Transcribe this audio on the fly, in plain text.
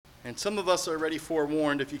And some of us are already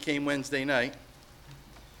forewarned if you came Wednesday night.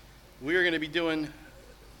 We are going to be doing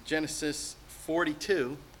Genesis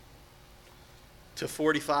 42 to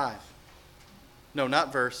 45. No,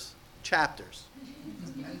 not verse, chapters.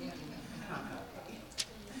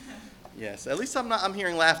 Yes, at least I'm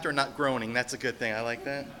hearing laughter, not groaning. That's a good thing. I like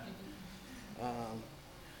that.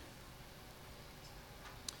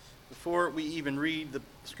 Before we even read the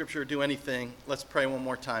scripture or do anything, let's pray one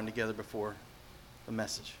more time together before the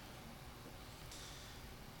message.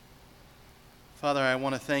 Father, I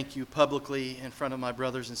want to thank you publicly in front of my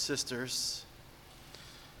brothers and sisters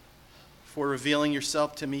for revealing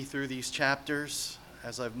yourself to me through these chapters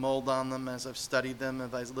as I've mulled on them, as I've studied them,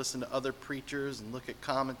 as I've listened to other preachers and look at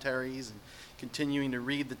commentaries and continuing to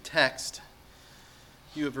read the text.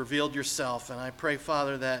 You have revealed yourself, and I pray,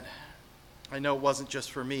 Father, that I know it wasn't just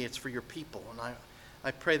for me, it's for your people. And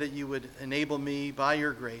I pray that you would enable me by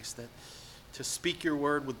your grace to speak your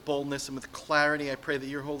word with boldness and with clarity. I pray that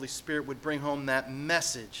your Holy Spirit would bring home that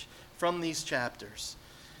message from these chapters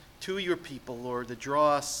to your people, Lord, to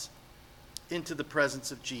draw us into the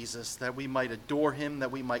presence of Jesus, that we might adore him,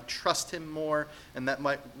 that we might trust him more, and that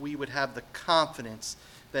we would have the confidence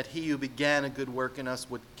that he who began a good work in us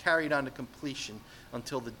would carry it on to completion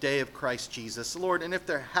until the day of Christ Jesus. Lord, and if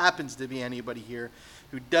there happens to be anybody here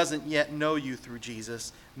who doesn't yet know you through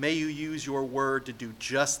Jesus, may you use your word to do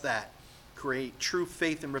just that. Create true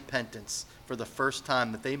faith and repentance for the first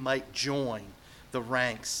time, that they might join the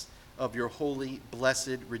ranks of your holy,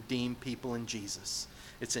 blessed, redeemed people in Jesus.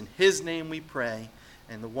 It's in his name we pray,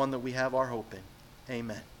 and the one that we have our hope in.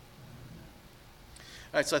 Amen.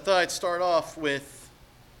 All right, so I thought I'd start off with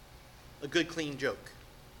a good, clean joke.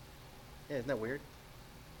 Yeah, isn't that weird?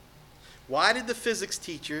 Why did the physics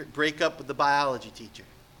teacher break up with the biology teacher?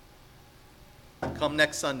 Come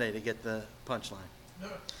next Sunday to get the punchline. No.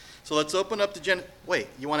 So let's open up to Wait,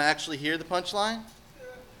 you want to actually hear the punchline?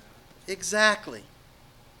 Exactly.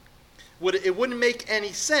 It wouldn't make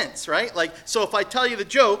any sense, right? Like, so if I tell you the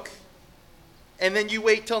joke, and then you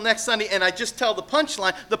wait till next Sunday, and I just tell the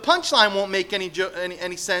punchline won't make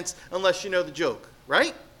any sense unless you know the joke,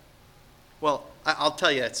 right? Well, I'll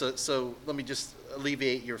tell you that. So let me just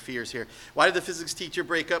alleviate your fears here. Why did the physics teacher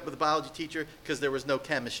break up with the biology teacher? Because there was no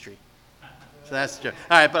chemistry. So that's the joke.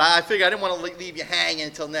 All right, but I figured I didn't want to leave you hanging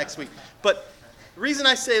until next week. But the reason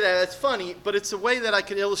I say that, it's funny, but it's a way that I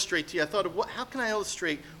could illustrate to you. I thought of how can I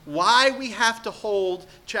illustrate why we have to hold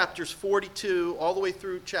chapters 42 all the way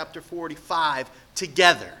through chapter 45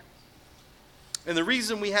 together. And the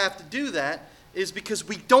reason we have to do that is because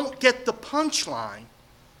we don't get the punchline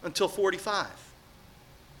until 45.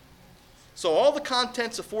 So all the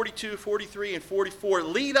contents of 42, 43, and 44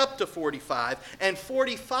 lead up to 45, and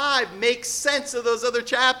 45 makes sense of those other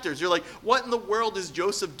chapters. You're like, what in the world is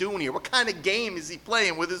Joseph doing here? What kind of game is he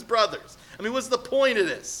playing with his brothers? I mean, what's the point of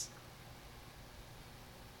this?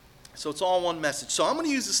 So it's all one message. So I'm going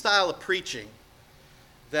to use a style of preaching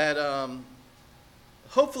that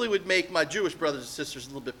hopefully would make my Jewish brothers and sisters a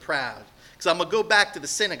little bit proud, because I'm going to go back to the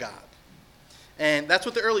synagogue. And that's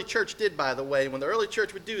what the early church did, by the way. When the early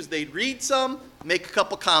church would do is they'd read some, make a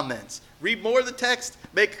couple comments. Read more of the text,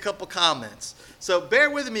 make a couple comments. So bear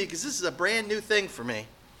with me, because this is a brand new thing for me.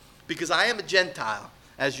 Because I am a Gentile,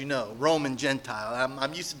 as you know, Roman Gentile.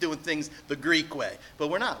 I'm used to doing things the Greek way. But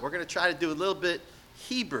we're not. We're going to try to do a little bit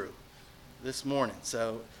Hebrew this morning.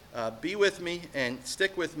 So be with me and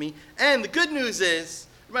stick with me. And the good news is,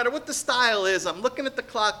 no matter what the style is, I'm looking at the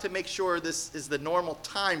clock to make sure this is the normal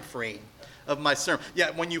time frame of my sermon. Yeah,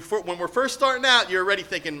 when we're first starting out, you're already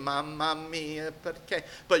thinking, Mamma mia, but okay.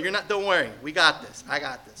 But you're not, don't worry, we got this. I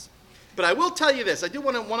got this. But I will tell you this. I do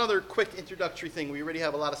want one other quick introductory thing. We already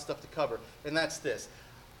have a lot of stuff to cover, and that's this.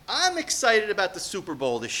 I'm excited about the Super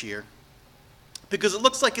Bowl this year because it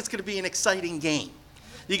looks like it's going to be an exciting game.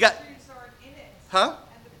 You got, huh?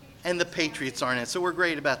 And the Patriots aren't in it, so we're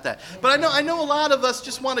great about that. But I know a lot of us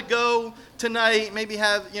just want to go tonight, maybe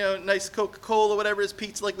have nice Coca-Cola, whatever it is,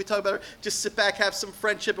 pizza like we talked about, just sit back, have some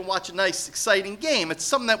friendship, and watch a nice, exciting game. It's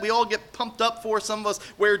something that we all get pumped up for. Some of us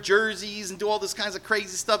wear jerseys and do all this kinds of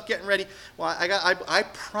crazy stuff, getting ready. Well, I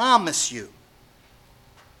promise you,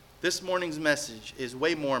 this morning's message is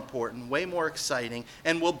way more important, way more exciting,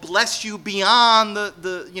 and will bless you beyond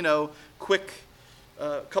the quick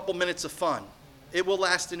couple minutes of fun. It will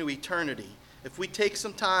last into eternity if we take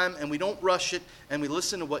some time and we don't rush it and we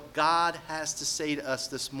listen to what God has to say to us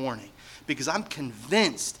this morning. Because I'm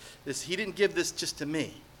convinced he didn't give this just to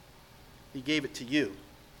me. He gave it to you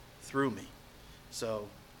through me. So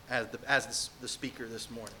as the speaker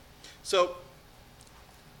this morning. So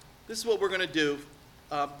this is what we're going to do.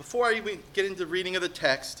 Before I even get into the reading of the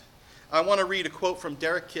text, I want to read a quote from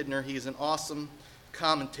Derek Kidner. He's an awesome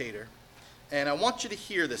commentator. And I want you to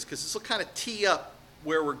hear this because this will kind of tee up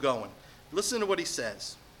where we're going. Listen to what he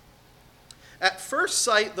says. At first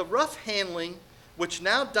sight, the rough handling which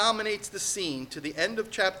now dominates the scene to the end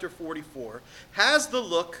of chapter 44 has the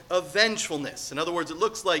look of vengefulness. In other words, it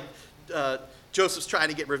looks like Joseph's trying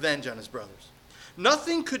to get revenge on his brothers.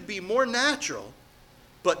 Nothing could be more natural,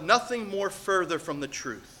 but nothing more further from the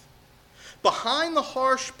truth. Behind the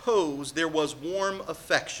harsh pose, there was warm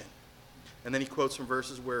affection. And then he quotes from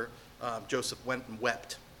verses where Joseph went and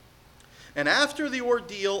wept. And after the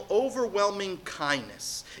ordeal, overwhelming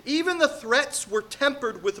kindness. Even the threats were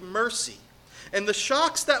tempered with mercy. And the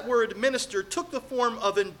shocks that were administered took the form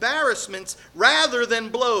of embarrassments rather than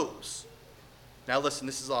blows. Now listen,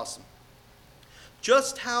 this is awesome.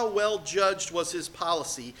 Just how well judged was his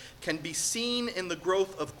policy can be seen in the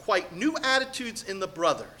growth of quite new attitudes in the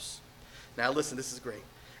brothers. Now listen, this is great.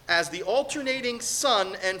 As the alternating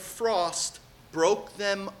sun and frost broke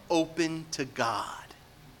them open to God.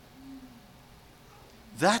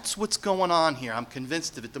 That's what's going on here. I'm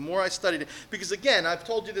convinced of it. The more I studied it, because again, I've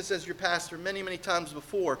told you this as your pastor many, many times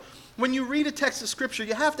before. When you read a text of Scripture,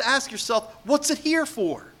 you have to ask yourself, what's it here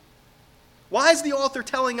for? Why is the author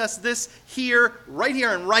telling us this here,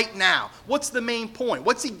 and right now? What's the main point?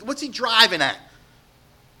 What's he driving at?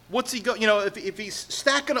 What's he if he's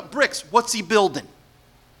stacking up bricks, what's he building?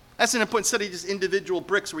 That's an important study, just individual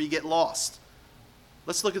bricks where you get lost.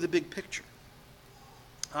 Let's look at the big picture.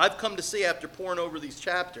 I've come to see after poring over these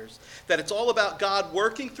chapters that it's all about God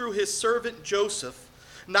working through his servant Joseph,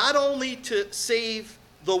 not only to save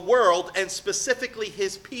the world and specifically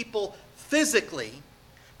his people physically,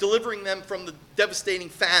 delivering them from the devastating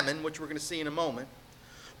famine, which we're going to see in a moment,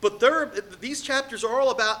 but these chapters are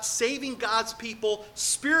all about saving God's people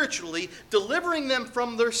spiritually, delivering them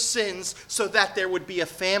from their sins so that there would be a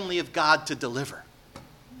family of God to deliver.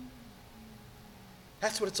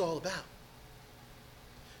 That's what it's all about.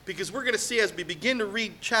 Because we're going to see as we begin to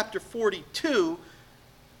read chapter 42,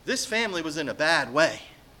 this family was in a bad way.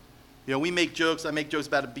 We make jokes. I make jokes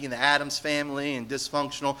about it being the Addams family and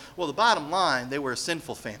dysfunctional. Well, the bottom line, they were a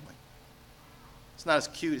sinful family. It's not as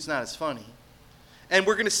cute. It's not as funny. And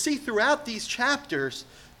we're going to see throughout these chapters,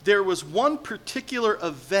 there was one particular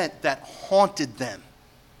event that haunted them.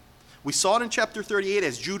 We saw it in chapter 38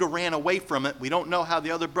 as Judah ran away from it. We don't know how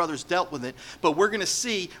the other brothers dealt with it, but we're going to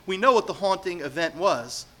see, we know what the haunting event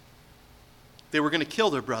was. They were going to kill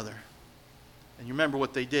their brother. And you remember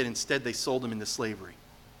what they did. Instead, they sold him into slavery.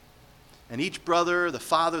 And each brother, the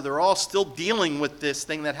father, they're all still dealing with this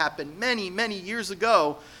thing that happened many, many years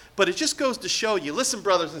ago. But it just goes to show you, listen,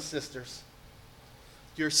 brothers and sisters,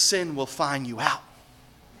 your sin will find you out.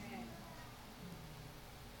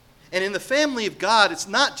 And in the family of God, it's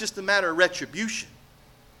not just a matter of retribution.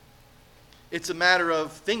 It's a matter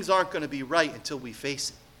of things aren't going to be right until we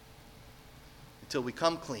face it. Until we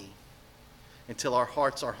come clean. Until our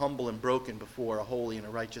hearts are humble and broken before a holy and a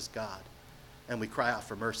righteous God. And we cry out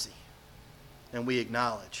for mercy. And we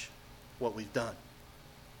acknowledge what we've done.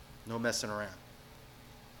 No messing around.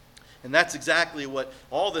 And that's exactly what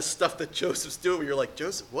all this stuff that Joseph's doing. You're like,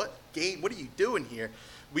 Joseph, what are you doing here?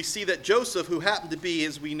 We see that Joseph, who happened to be,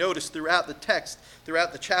 as we notice throughout the text,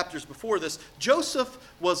 throughout the chapters before this, Joseph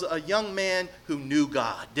was a young man who knew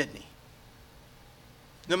God, didn't he?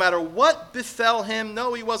 No matter what befell him,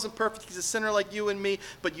 no, he wasn't perfect. He's a sinner like you and me.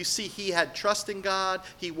 But you see, he had trust in God.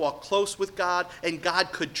 He walked close with God, and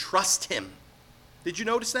God could trust him. Did you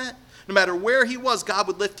notice that? No matter where he was, God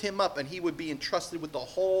would lift him up, and he would be entrusted with the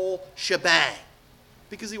whole shebang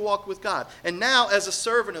because he walked with God. And now, as a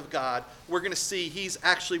servant of God, we're going to see he's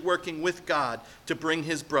actually working with God to bring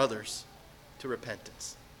his brothers to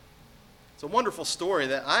repentance. It's a wonderful story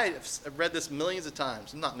that I've read this millions of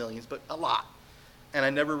times. Not millions, but a lot. And I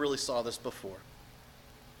never really saw this before.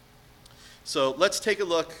 So let's take a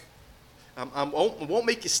look. I won't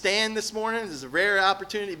make you stand this morning. This is a rare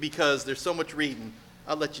opportunity because there's so much reading.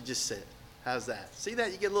 I'll let you just sit. How's that? See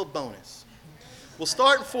that? You get a little bonus. We'll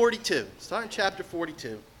start in 42. Start in chapter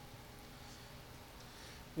 42.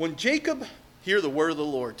 When Jacob, hear the word of the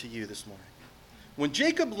Lord to you this morning. When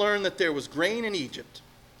Jacob learned that there was grain in Egypt,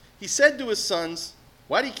 he said to his sons,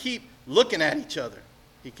 "Why do you keep looking at each other?"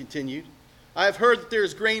 He continued. "I have heard that there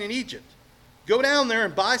is grain in Egypt. Go down there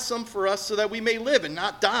and buy some for us so that we may live and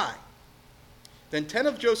not die." Then 10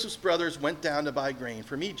 of Joseph's brothers went down to buy grain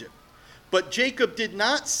from Egypt. But Jacob did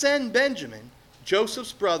not send Benjamin,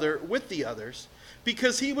 Joseph's brother, with the others,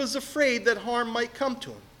 because he was afraid that harm might come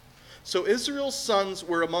to him. So Israel's sons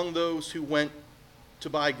were among those who went to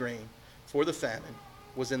buy grain, for the famine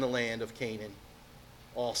was in the land of Canaan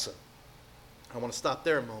also. I want to stop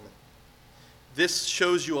there a moment. this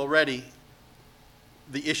shows you already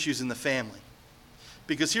the issues in the family.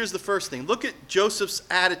 Because here's the first thing. Look at Jacob's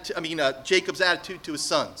attitude to his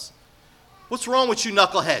sons. What's wrong with you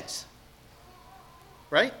knuckleheads?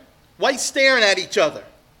 Right? Why are you staring at each other?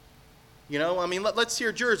 Let's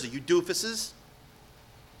hear Jersey, you doofuses.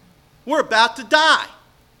 We're about to die.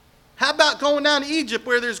 How about going down to Egypt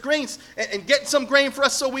where there's grains and getting some grain for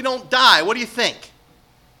us so we don't die? What do you think?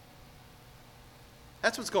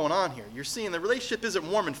 That's what's going on here. You're seeing the relationship isn't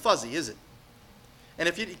warm and fuzzy, is it? And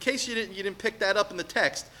in case you didn't pick that up in the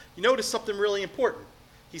text, you notice something really important.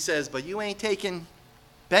 He says, but you ain't taking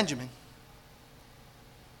Benjamin.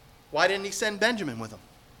 Why didn't he send Benjamin with him?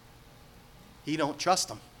 He don't trust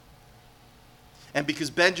him. And because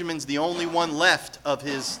Benjamin's the only one left of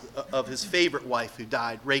his favorite wife who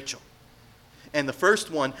died, Rachel. And the first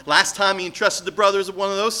one, last time he entrusted the brothers of one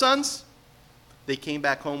of those sons, they came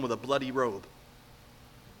back home with a bloody robe.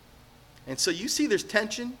 And so you see there's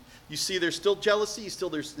tension. You see there's still jealousy.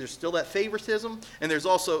 There's still that favoritism. And there's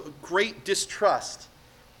also great distrust.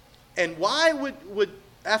 And why would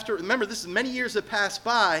remember, this is many years that passed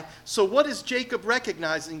by, so what is Jacob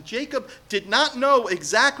recognizing? Jacob did not know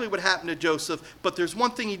exactly what happened to Joseph, but there's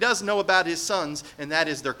one thing he does know about his sons, and that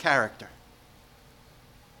is their character.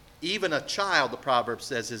 Even a child, the proverb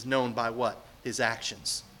says, is known by what? His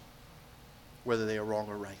actions, whether they are wrong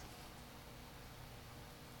or right.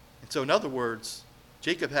 And so in other words,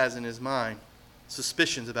 Jacob has in his mind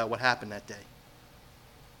suspicions about what happened that day.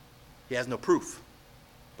 He has no proof,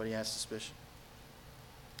 but he has suspicion.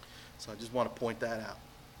 So I just want to point that out.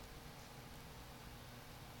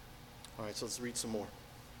 All right, so let's read some more.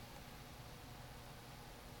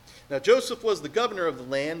 Now Joseph was the governor of the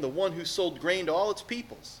land, the one who sold grain to all its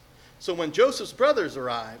peoples. So when Joseph's brothers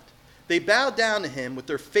arrived, they bowed down to him with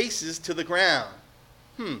their faces to the ground.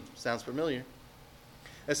 Sounds familiar.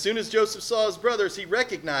 As soon as Joseph saw his brothers, he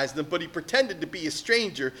recognized them, but he pretended to be a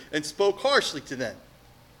stranger and spoke harshly to them.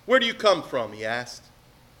 Where do you come from? He asked.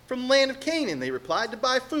 From the land of Canaan, they replied, to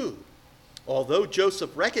buy food. Although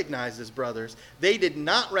Joseph recognized his brothers, they did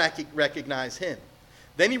not recognize him.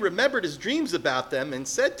 Then he remembered his dreams about them and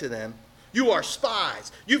said to them, you are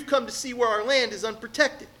spies. You've come to see where our land is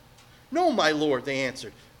unprotected. No, my lord, they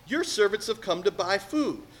answered. Your servants have come to buy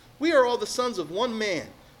food. We are all the sons of one man.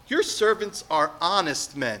 Your servants are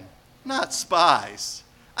honest men, not spies.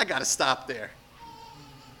 I got to stop there.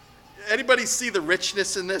 Anybody see the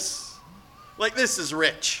richness in this? Like, this is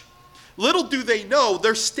rich. Little do they know,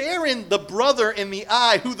 they're staring the brother in the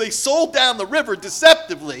eye who they sold down the river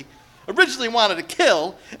deceptively, originally wanted to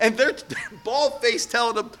kill, and they're bald-faced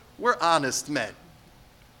telling them, we're honest men.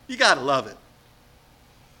 You got to love it.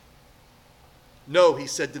 No, he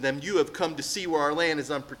said to them, you have come to see where our land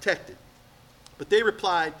is unprotected. But they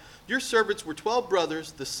replied, your servants were 12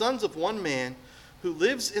 brothers, the sons of one man, who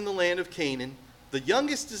lives in the land of Canaan. The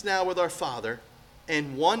youngest is now with our father,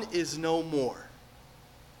 and one is no more.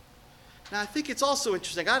 Now, I think it's also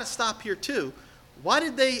interesting. I got to stop here too. Why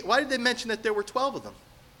did they mention that there were 12 of them,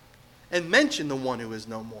 and mention the one who is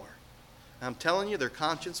no more? I'm telling you, their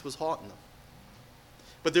conscience was haunting them.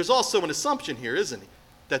 But there's also an assumption here, isn't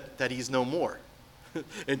it, that he's no more.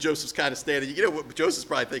 And Joseph's kind of standing. You know what Joseph's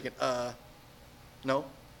probably thinking? No.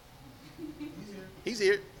 He's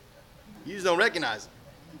here. You just don't recognize him.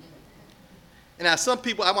 And now some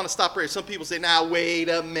people, I want to stop right here. Some people say, now wait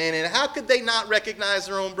a minute. How could they not recognize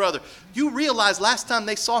their own brother? You realize last time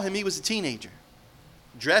they saw him, he was a teenager.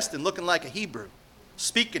 Dressed and looking like a Hebrew.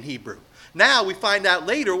 Speaking Hebrew. Now we find out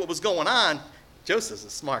later what was going on. Joseph's a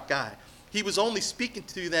smart guy. He was only speaking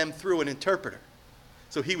to them through an interpreter.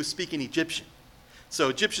 So he was speaking Egyptian. So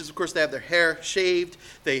Egyptians, of course, they have their hair shaved.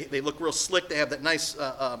 They look real slick. They have that nice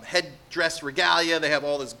headdress regalia. They have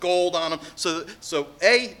all this gold on them. So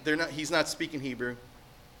A, he's not speaking Hebrew.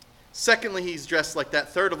 Secondly, he's dressed like that.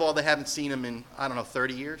 Third of all, they haven't seen him in,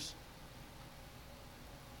 30 years.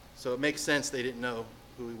 So it makes sense they didn't know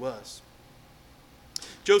who he was.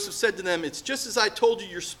 Joseph said to them, it's just as I told you,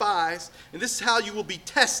 you're spies, and this is how you will be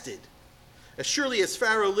tested. As surely as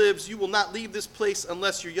Pharaoh lives, you will not leave this place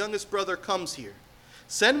unless your youngest brother comes here.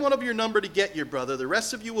 Send one of your number to get your brother. The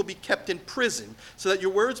rest of you will be kept in prison, so that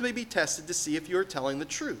your words may be tested to see if you are telling the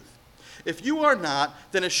truth. If you are not,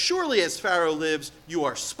 then as surely as Pharaoh lives, you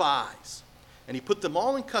are spies. And he put them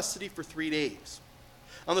all in custody for 3 days.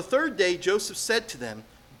 On the third day, Joseph said to them,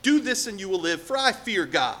 do this and you will live, for I fear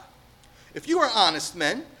God. If you are honest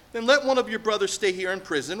men, then let one of your brothers stay here in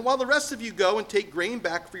prison, while the rest of you go and take grain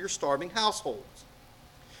back for your starving households.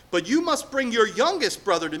 But you must bring your youngest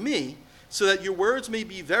brother to me, so that your words may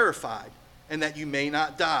be verified, and that you may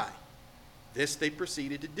not die. This they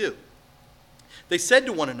proceeded to do. They said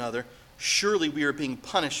to one another, Surely we are being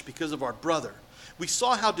punished because of our brother. We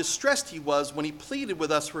saw how distressed he was when he pleaded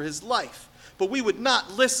with us for his life, but we would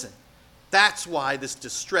not listen. That's why this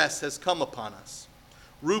distress has come upon us."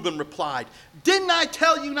 Reuben replied, "Didn't I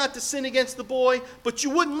tell you not to sin against the boy? But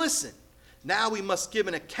you wouldn't listen. Now we must give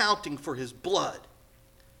an accounting for his blood."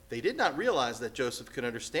 They did not realize that Joseph could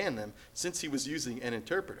understand them, since he was using an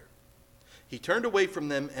interpreter. He turned away from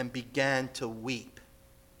them and began to weep,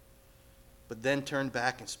 but then turned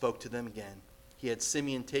back and spoke to them again. He had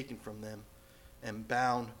Simeon taken from them and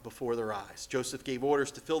bound before their eyes. Joseph gave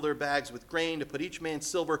orders to fill their bags with grain, to put each man's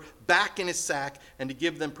silver back in his sack, and to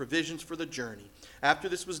give them provisions for the journey. After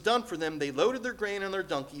this was done for them, they loaded their grain on their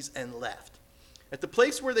donkeys and left. At the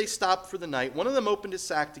place where they stopped for the night, one of them opened his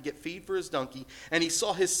sack to get feed for his donkey, and he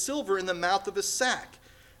saw his silver in the mouth of his sack.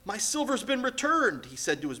 "My silver's been returned," he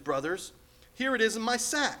said to his brothers. "Here it is in my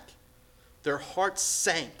sack." Their hearts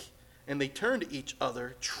sank, and they turned to each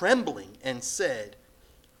other, trembling, and said,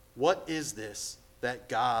 "What is this that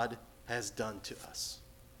God has done to us?"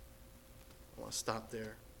 I want to stop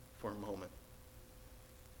there for a moment.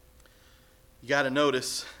 You got to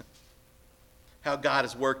notice how God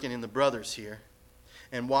is working in the brothers here,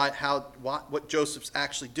 and what Joseph's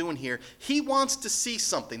actually doing here. He wants to see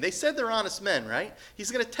something. They said they're honest men, right?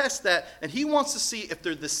 He's going to test that, and he wants to see if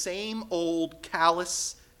they're the same old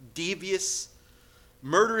callous, devious,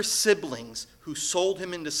 murderous siblings who sold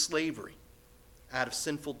him into slavery out of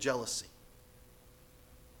sinful jealousy.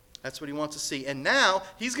 That's what he wants to see. And now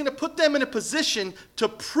he's going to put them in a position to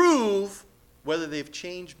prove whether they've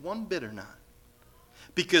changed one bit or not.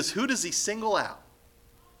 Because who does he single out?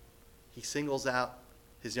 He singles out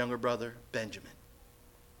his younger brother, Benjamin.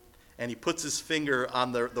 And he puts his finger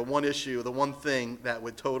on the one issue, the one thing that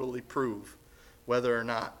would totally prove whether or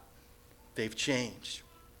not they've changed.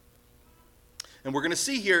 And we're going to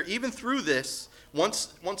see here, even through this,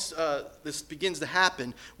 once this begins to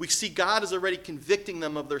happen, we see God is already convicting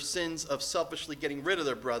them of their sins of selfishly getting rid of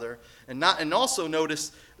their brother. And also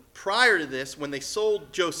notice, prior to this, when they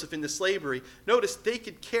sold Joseph into slavery, notice they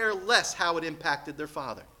could care less how it impacted their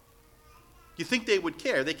father. You think they would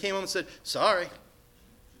care? They came home and said, "Sorry,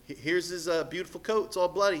 here's his beautiful coat. It's all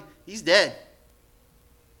bloody. He's dead."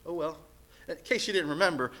 Oh well. In case you didn't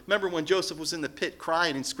remember when Joseph was in the pit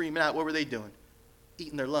crying and screaming out, what were they doing?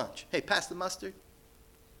 Eating their lunch. "Hey, pass the mustard."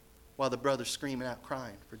 While the brother's screaming out,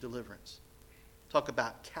 crying for deliverance. Talk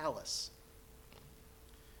about callous.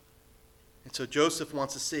 And so Joseph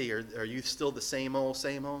wants to see, are you still the same old,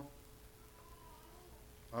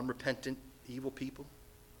 unrepentant, evil people?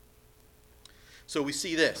 So we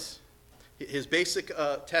see this. His basic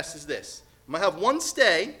test is this. I'm going to have one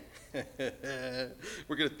stay.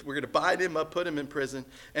 We're gonna bind him up, put him in prison,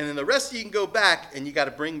 and then the rest of you can go back, and you got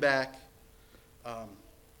to bring back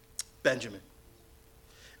Benjamin.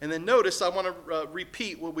 And then notice, I want to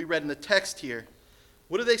repeat what we read in the text here.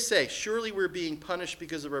 What do they say? "Surely we're being punished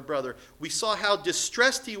because of our brother. We saw how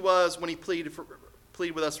distressed he was when he pleaded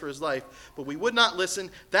with us for his life, but we would not listen.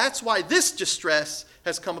 That's why this distress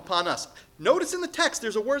has come upon us." Notice in the text,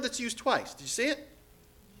 there's a word that's used twice. Did you see it? It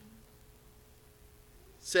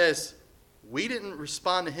says, we didn't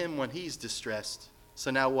respond to him when he's distressed, so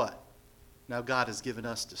now what? Now God has given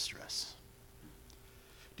us distress.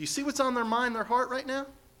 Do you see what's on their mind, their heart right now?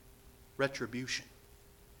 Retribution.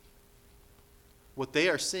 What they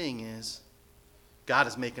are seeing is God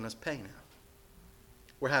is making us pay now.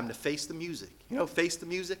 We're having to face the music. Face the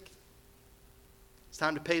music. It's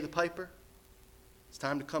time to pay the piper. It's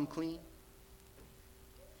time to come clean.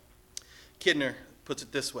 Kidner puts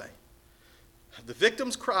it this way. The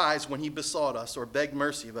victim's cries when he besought us or begged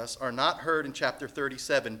mercy of us are not heard in chapter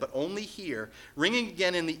 37, but only here, ringing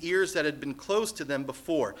again in the ears that had been closed to them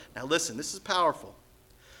before. Now listen, this is powerful.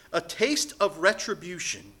 A taste of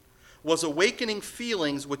retribution was awakening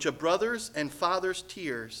feelings which a brother's and father's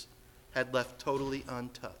tears had left totally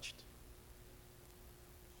untouched.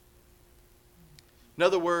 In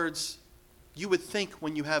other words, you would think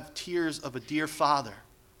when you have tears of a dear father,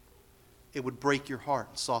 it would break your heart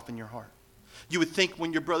and soften your heart. You would think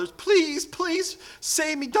when your brothers, "Please, please,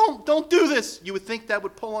 save me, don't do this," you would think that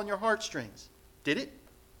would pull on your heartstrings. Did it?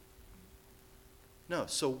 No.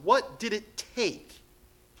 So what did it take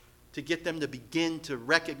to get them to begin to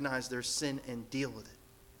recognize their sin and deal with it?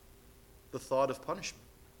 The thought of punishment.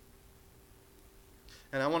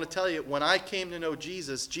 And I want to tell you, when I came to know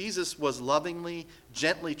Jesus, Jesus was lovingly,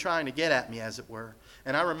 gently trying to get at me, as it were.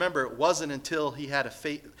 And I remember it wasn't until he had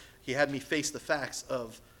me face the facts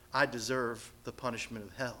of I deserve the punishment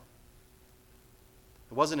of hell.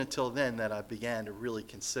 It wasn't until then that I began to really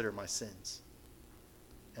consider my sins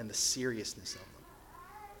and the seriousness of them.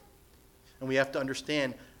 And we have to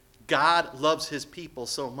understand, God loves his people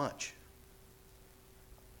so much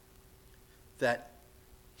that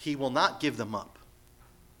he will not give them up,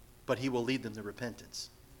 but he will lead them to repentance.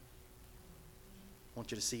 I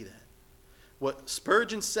want you to see that. What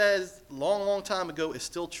Spurgeon says long, long time ago is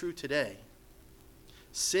still true today.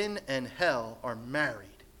 Sin and hell are married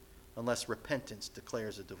unless repentance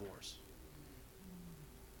declares a divorce.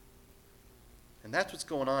 And that's what's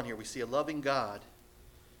going on here. We see a loving God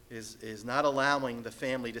is not allowing the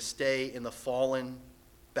family to stay in the fallen,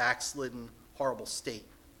 backslidden, horrible state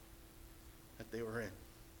that they were in.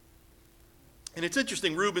 And it's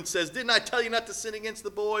interesting, Reuben says, didn't I tell you not to sin against the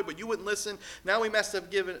boy, but you wouldn't listen? Now we must have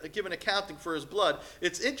given accounting for his blood.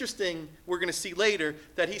 It's interesting, we're going to see later,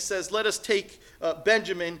 that he says, let us take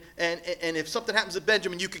Benjamin, and if something happens to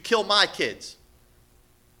Benjamin, you could kill my kids.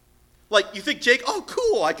 Like, you think Jacob, oh,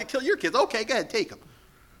 cool, I could kill your kids. Okay, go ahead, take them.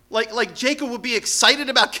 Like Jacob would be excited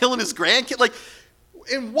about killing his grandkid. Like,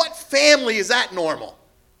 in what family is that normal?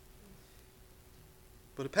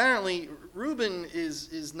 But apparently, Reuben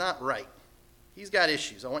is not right. He's got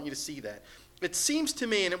issues. I want you to see that. It seems to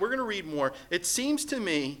me, and we're going to read more, it seems to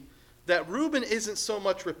me that Reuben isn't so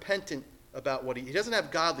much repentant about what he doesn't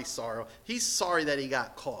have godly sorrow. He's sorry that he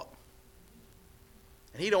got caught.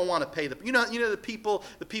 And he don't want to pay the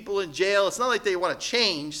people in jail. It's not like they want to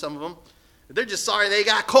change, some of them. They're just sorry they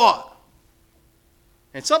got caught.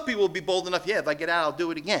 And some people will be bold enough, yeah, if I get out, I'll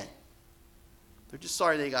do it again. They're just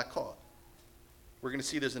sorry they got caught. We're going to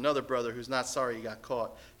see there's another brother who's not sorry he got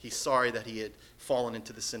caught. He's sorry that he had fallen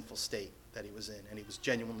into the sinful state that he was in. And he was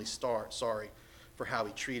genuinely sorry for how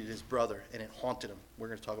he treated his brother, and it haunted him. We're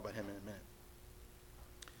going to talk about him in a minute.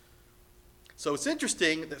 So it's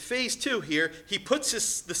interesting that phase 2 here, he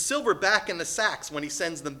puts the silver back in the sacks when he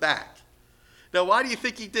sends them back. Now, why do you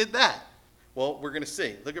think he did that? Well, we're going to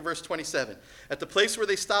see. Look at verse 27. At the place where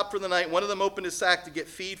they stopped for the night, one of them opened his sack to get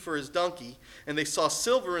feed for his donkey, and they saw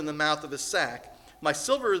silver in the mouth of his sack. My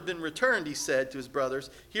silver has been returned, he said to his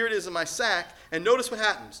brothers. Here it is in my sack. And notice what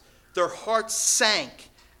happens. Their hearts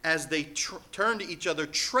sank as they turned to each other,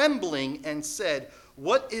 trembling, and said,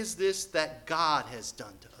 what is this that God has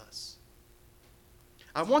done to us?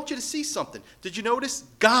 I want you to see something. Did you notice?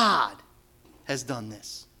 God has done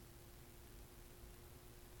this.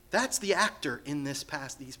 That's the actor in these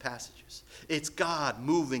passages. It's God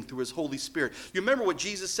moving through his Holy Spirit. You remember what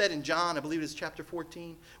Jesus said in John, I believe it's chapter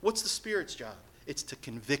 14? What's the Spirit's job? It's to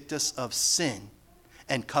convict us of sin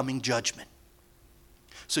and coming judgment.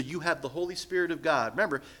 So you have the Holy Spirit of God.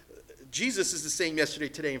 Remember, Jesus is the same yesterday,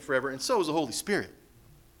 today, and forever, and so is the Holy Spirit.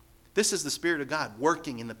 This is the Spirit of God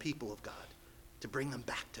working in the people of God to bring them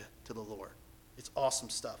back to the Lord. It's awesome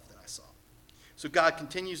stuff that I saw. So God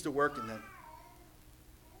continues to work in them.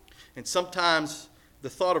 And sometimes the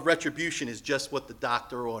thought of retribution is just what the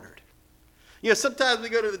doctor ordered. You know, sometimes we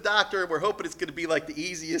go to the doctor and we're hoping it's going to be like the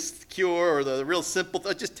easiest cure or the real simple,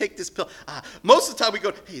 just take this pill. Most of the time we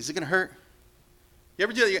go, hey, is it going to hurt? You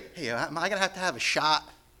ever do that? Hey, am I going to have a shot?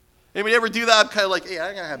 Anybody ever do that? I'm kind of like, hey,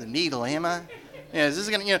 I'm going to have the needle, am I? Yeah, is this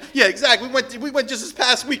going to, yeah, exactly. We went just this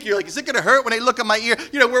past week. You're like, is it going to hurt when they look at my ear?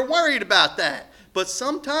 We're worried about that. But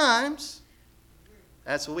sometimes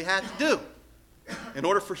that's what we have to do. In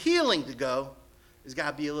order for healing to go, there's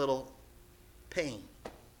got to be a little pain.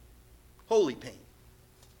 Holy pain.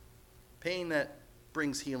 Pain that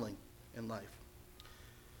brings healing in life.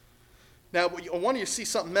 Now, I want you to see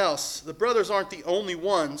something else. The brothers aren't the only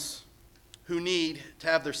ones who need to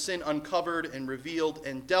have their sin uncovered and revealed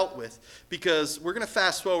and dealt with, because we're going to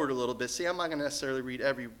fast forward a little bit. See, I'm not going to necessarily read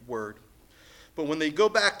every word. But when they go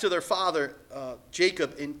back to their father,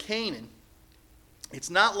 Jacob, in Canaan, it's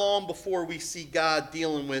not long before we see God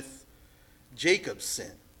dealing with Jacob's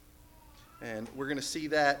sin. And we're going to see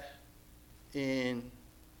that in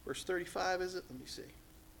verse 35, is it? Let me see.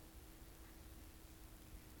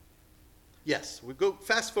 Yes, we go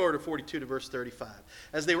fast forward to 42 to verse 35.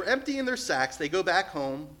 As they were emptying their sacks, they go back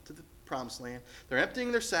home to the promised land. They're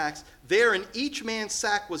emptying their sacks. There in each man's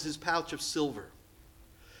sack was his pouch of silver.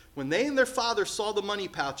 When they and their father saw the money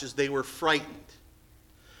pouches, they were frightened.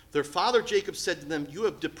 Their father Jacob said to them, you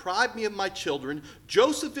have deprived me of my children.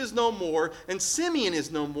 Joseph is no more, and Simeon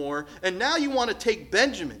is no more, and now you want to take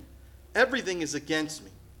Benjamin. Everything is against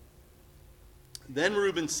me. Then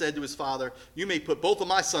Reuben said to his father, you may put both of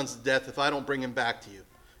my sons to death if I don't bring him back to you.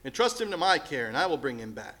 Entrust him to my care, and I will bring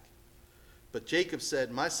him back. But Jacob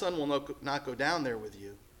said, my son will not go down there with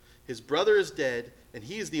you. His brother is dead, and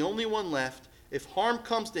he is the only one left. If harm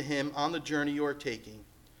comes to him on the journey you are taking,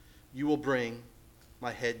 you will bring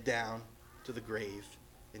my head down to the grave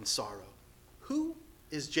in sorrow. Who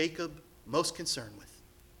is Jacob most concerned with?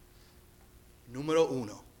 Numero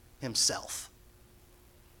uno, himself.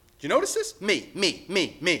 you notice this? Me.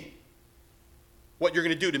 What you're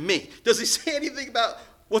going to do to me. Does he say anything about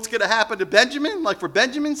what's going to happen to Benjamin, like for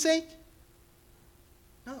Benjamin's sake?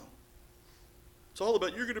 No. It's all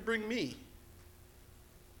about you're going to bring me.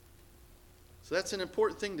 So that's an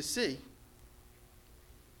important thing to see.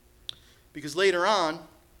 Because later on,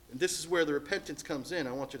 and this is where the repentance comes in,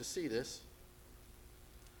 I want you to see this.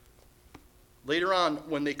 Later on,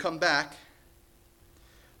 when they come back,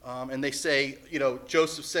 and they say,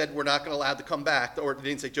 Joseph said we're not going to allow to come back. Or they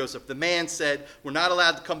didn't say Joseph. The man said we're not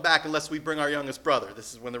allowed to come back unless we bring our youngest brother.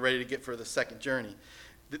 This is when they're ready to get for the second journey.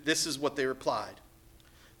 This is what they replied.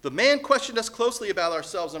 The man questioned us closely about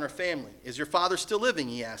ourselves and our family. Is your father still living?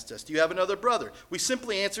 He asked us. Do you have another brother? We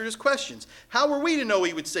simply answered his questions. How were we to know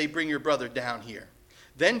he would say, bring your brother down here?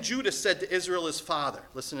 Then Judah said to Israel his father,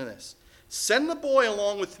 listen to this. Send the boy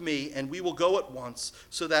along with me, and we will go at once,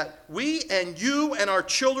 so that we and you and our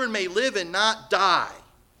children may live and not die.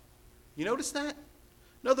 You notice that?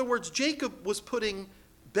 In other words, Jacob was putting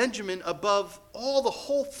Benjamin above all the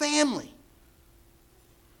whole family.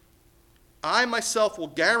 I myself will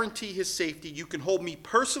guarantee his safety. You can hold me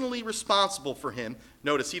personally responsible for him.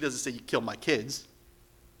 Notice he doesn't say you kill my kids.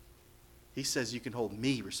 He says you can hold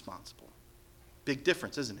me responsible. Big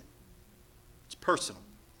difference, isn't it? It's personal.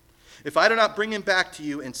 If I do not bring him back to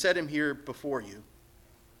you and set him here before you,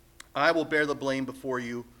 I will bear the blame before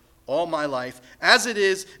you all my life. As it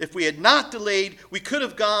is, if we had not delayed, we could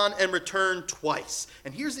have gone and returned twice.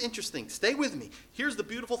 And here's the interesting, stay with me. Here's the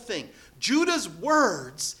beautiful thing. Judah's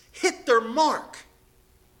words hit their mark.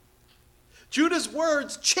 Judah's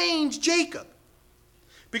words changed Jacob.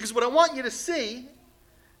 Because what I want you to see,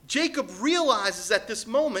 Jacob realizes at this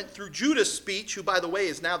moment through Judah's speech, who by the way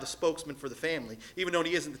is now the spokesman for the family, even though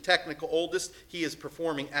he isn't the technical oldest, he is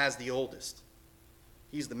performing as the oldest.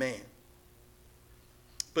 He's the man.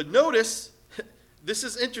 But notice, this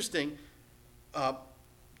is interesting,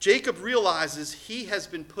 Jacob realizes he has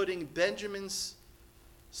been putting Benjamin's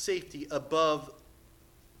safety above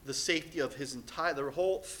the safety of their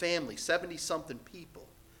whole family, 70-something people.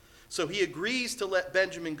 So he agrees to let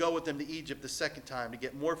Benjamin go with them to Egypt the second time to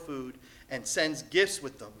get more food and sends gifts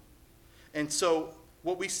with them. And so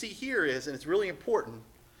what we see here is, and it's really important,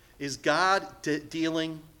 is God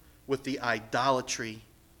dealing with the idolatry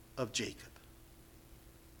of Jacob.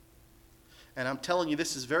 And I'm telling you,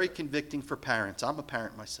 this is very convicting for parents. I'm a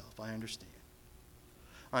parent myself, I understand.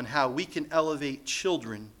 On how we can elevate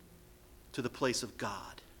children to the place of God.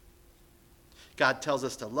 God tells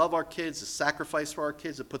us to love our kids, to sacrifice for our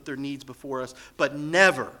kids, to put their needs before us, but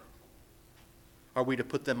never are we to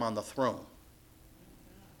put them on the throne.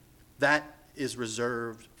 That is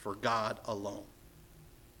reserved for God alone.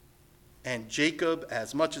 And Jacob,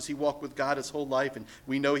 as much as he walked with God his whole life, and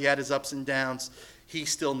we know he had his ups and downs, he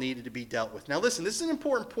still needed to be dealt with. Now listen, this is an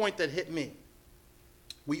important point that hit me.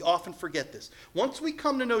 We often forget this. Once we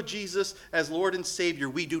come to know Jesus as Lord and Savior,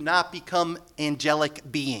 we do not become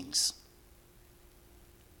angelic beings.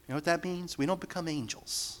 You know what that means? We don't become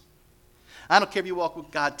angels. I don't care if you walk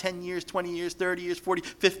with God 10 years, 20 years, 30 years, 40,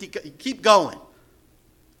 50, keep going.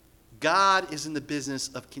 God is in the business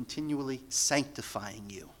of continually sanctifying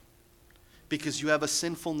you. Because you have a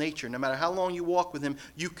sinful nature. No matter how long you walk with him,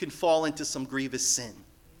 you can fall into some grievous sin. Amen.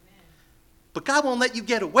 But God won't let you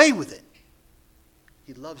get away with it.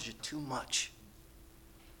 He loves you too much.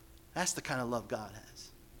 That's the kind of love God has.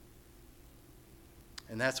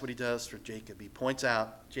 And that's what he does for Jacob. He points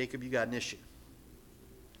out, Jacob, you got an issue.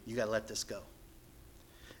 You got to let this go.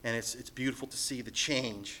 And it's beautiful to see the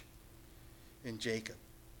change in Jacob.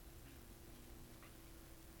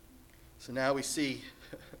 So now we see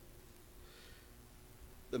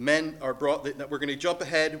the men are brought. We're going to jump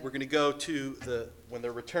ahead. We're going to go to when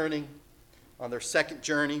they're returning on their second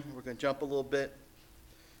journey. We're going to jump a little bit.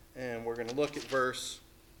 And we're going to look at verse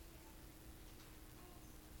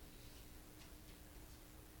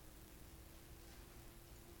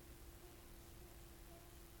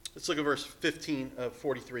 15 of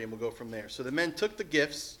 43, and we'll go from there. So the men took the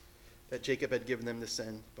gifts that Jacob had given them to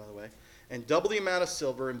send, by the way, and double the amount of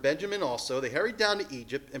silver, and Benjamin also. They hurried down to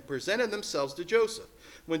Egypt and presented themselves to Joseph.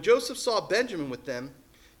 When Joseph saw Benjamin with them,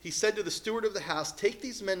 he said to the steward of the house, "Take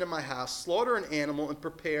these men to my house, slaughter an animal, and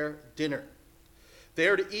prepare dinner. They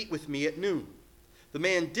are to eat with me at noon." The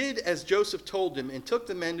man did as Joseph told him and took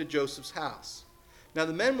the men to Joseph's house. Now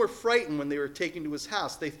the men were frightened when they were taken to his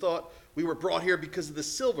house. They thought, "We were brought here because of the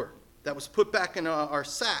silver that was put back in our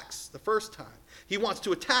sacks the first time. He wants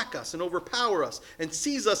to attack us and overpower us and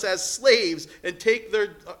seize us as slaves and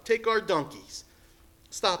take our donkeys."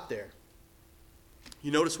 Stop there.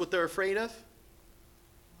 You notice what they're afraid of?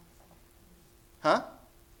 Huh?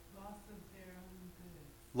 Loss of their own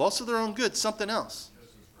goods. Loss of their own goods, something else.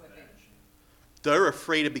 They're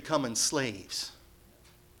afraid of becoming slaves.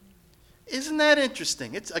 Isn't that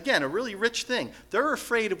interesting? It's, again, a really rich thing. They're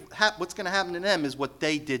afraid of what's going to happen to them is what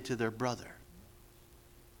they did to their brother. Do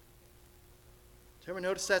you ever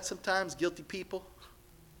notice that sometimes? Guilty people?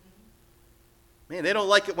 Man, they don't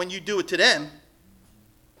like it when you do it to them.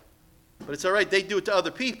 But it's all right, they do it to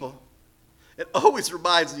other people. It always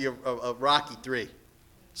reminds me of Rocky III.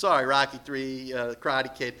 Sorry, Rocky III,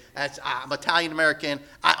 Karate Kid. I'm Italian-American.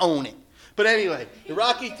 I own it. But anyway, in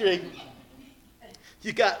Rocky III,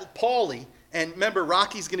 you got Paulie. And remember,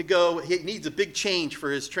 Rocky's going to go, he needs a big change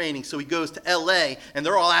for his training. So he goes to L.A., and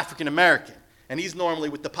they're all African-American. And he's normally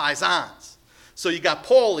with the Paisans. So you got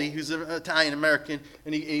Paulie, who's an Italian-American,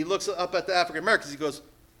 and he looks up at the African-Americans. He goes,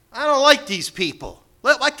 I don't like these people.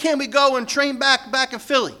 Why can't we go and train back in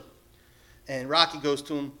Philly? And Rocky goes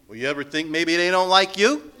to him, well, you ever think maybe they don't like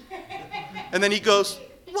you? And then he goes,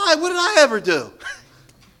 why? What did I ever do?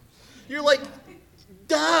 You're like,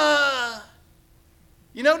 duh.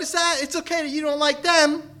 You notice that? It's okay that you don't like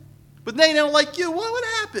them, but they don't like you. What would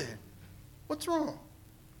happen? What's wrong?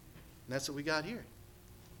 And that's what we got here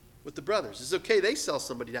with the brothers. It's okay they sell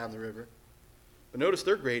somebody down the river, but notice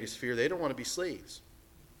their greatest fear, they don't want to be slaves.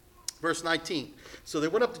 Verse 19, so they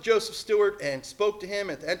went up to Joseph's steward and spoke to him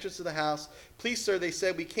at the entrance of the house. Please, sir, they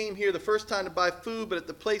said, we came here the first time to buy food, but at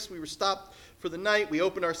the place we were stopped for the night, we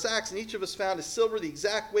opened our sacks, and each of us found his silver, the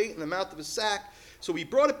exact weight and the mouth of his sack. So we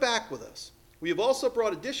brought it back with us. We have also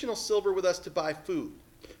brought additional silver with us to buy food.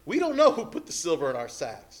 We don't know who put the silver in our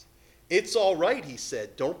sacks. It's all right, he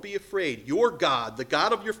said. Don't be afraid. Your God, the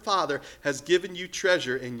God of your father, has given you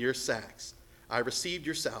treasure in your sacks. I received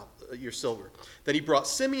your silver. Then he brought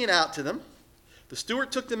Simeon out to them. The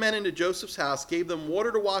steward took the men into Joseph's house, gave them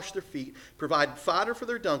water to wash their feet, provided fodder for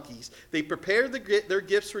their donkeys. They prepared their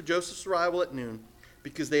gifts for Joseph's arrival at noon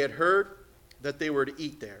because they had heard that they were to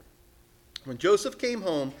eat there. When Joseph came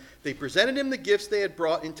home, they presented him the gifts they had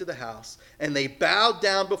brought into the house, and they bowed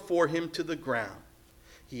down before him to the ground.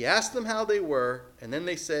 He asked them how they were, and then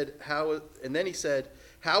he said,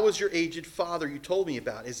 how is your aged father you told me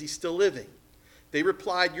about? Is he still living? They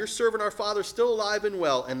replied, your servant our father is still alive and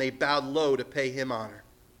well, and they bowed low to pay him honor.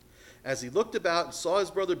 As he looked about and saw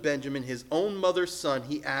his brother Benjamin, his own mother's son,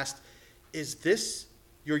 he asked, is this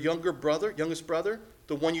your youngest brother,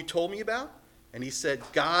 the one you told me about? And he said,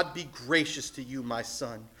 God be gracious to you, my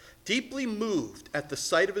son. Deeply moved at the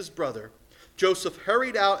sight of his brother, Joseph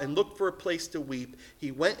hurried out and looked for a place to weep.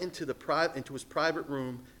 He went into his private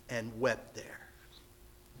room and wept there.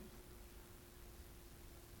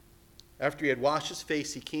 After he had washed his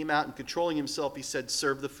face, he came out and controlling himself, he said,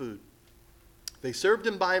 serve the food. They served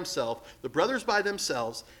him by himself, the brothers by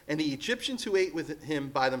themselves, and the Egyptians who ate with him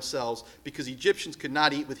by themselves, because Egyptians could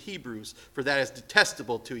not eat with Hebrews, for that is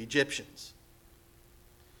detestable to Egyptians.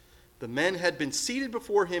 The men had been seated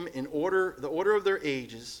before him in the order of their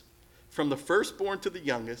ages, from the firstborn to the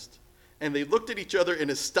youngest, and they looked at each other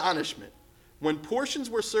in astonishment. When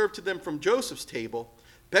portions were served to them from Joseph's table,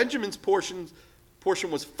 Benjamin's portion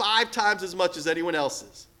was 5 times as much as anyone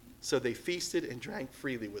else's. So they feasted and drank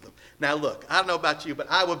freely with him. Now look, I don't know about you, but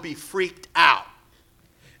I would be freaked out.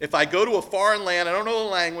 If I go to a foreign land, I don't know the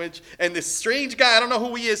language, and this strange guy, I don't know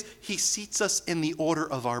who he is, he seats us in the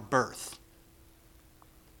order of our birth.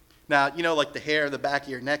 Now, you know, like the hair in the back of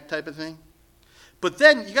your neck type of thing? But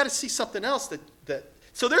then you got to see something else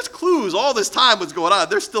so there's clues all this time what's going on.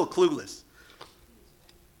 They're still clueless.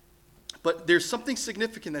 But there's something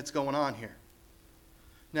significant that's going on here.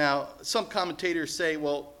 Now, some commentators say,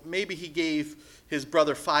 well, maybe he gave his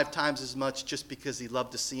brother 5 times as much just because he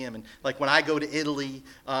loved to see him. And like when I go to Italy,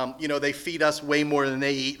 they feed us way more than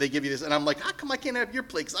they eat. They give you this. And I'm like, how come I can't have your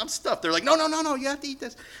plate? Because I'm stuffed. They're like, no, you have to eat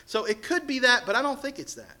this. So it could be that, but I don't think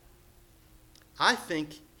it's that. I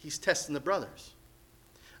think he's testing the brothers.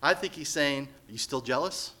 I think he's saying, are you still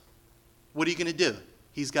jealous? What are you going to do?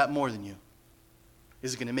 He's got more than you.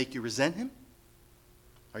 Is it going to make you resent him?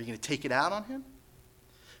 Are you going to take it out on him?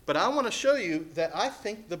 But I want to show you that I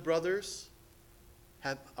think the brothers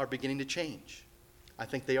are beginning to change. I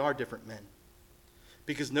think they are different men.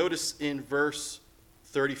 Because notice in verse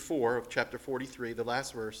 34 of chapter 43, the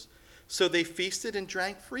last verse, so they feasted and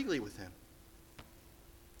drank freely with him.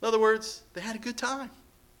 In other words, they had a good time.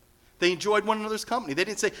 They enjoyed one another's company. They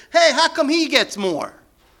didn't say, hey, how come he gets more?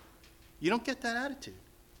 You don't get that attitude.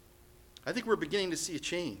 I think we're beginning to see a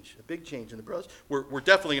change, a big change in the brothers. We're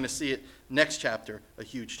definitely going to see it next chapter, a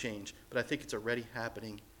huge change. But I think it's already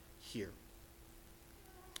happening here.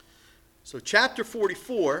 So chapter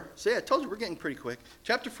 44, I told you we're getting pretty quick.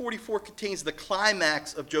 Chapter 44 contains the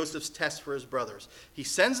climax of Joseph's test for his brothers. He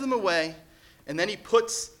sends them away, And then he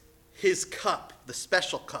puts his cup, the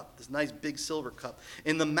special cup, this nice big silver cup,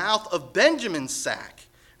 in the mouth of Benjamin's sack,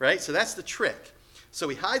 right? So that's the trick. So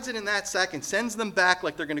he hides it in that sack and sends them back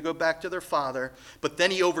like they're going to go back to their father. But then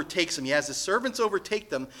he overtakes them. He has his servants overtake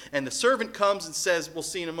them. And the servant comes and says, we'll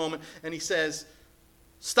see in a moment, and he says,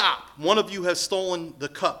 stop. One of you has stolen the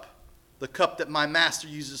cup that my master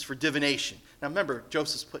uses for divination. Now remember,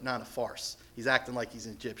 Joseph's putting on a farce. He's acting like he's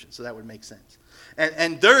an Egyptian, so that would make sense.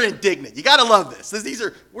 And they're indignant. You got to love this.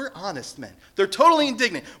 We're honest men. They're totally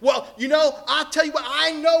indignant. Well, I'll tell you what,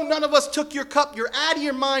 I know none of us took your cup. You're out of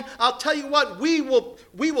your mind. I'll tell you what, we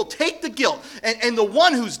will take the guilt. And the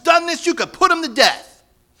one who's done this, you could put him to death.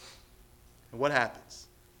 And what happens?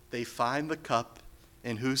 They find the cup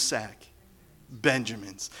in whose sack?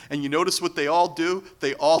 Benjamin's. And you notice what they all do?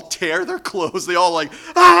 They all tear their clothes. They all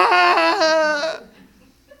ah!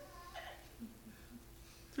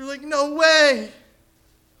 They're like, no way.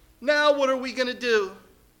 Now what are we going to do?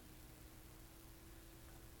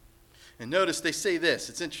 And notice they say this.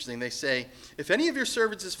 It's interesting. They say, if any of your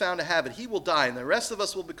servants is found to have it, he will die, and the rest of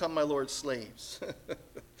us will become my Lord's slaves.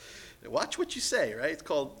 Watch what you say, right? It's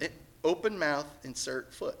called open mouth,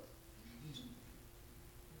 insert foot.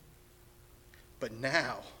 But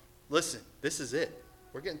now, listen, this is it.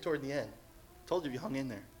 We're getting toward the end. I told you hung in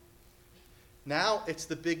there. Now it's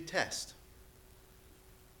the big test.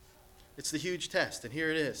 It's the huge test, and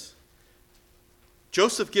here it is.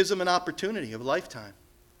 Joseph gives him an opportunity of a lifetime.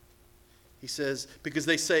 He says, because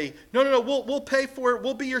they say, no, we'll pay for it.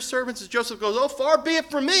 We'll be your servants. As Joseph goes, oh, far be it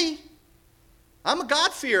from me. I'm a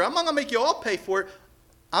God-fearer. I'm not going to make you all pay for it.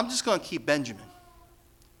 I'm just going to keep Benjamin.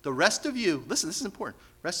 The rest of you, listen, this is important.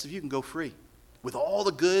 The rest of you can go free. With all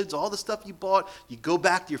the goods, all the stuff you bought, you go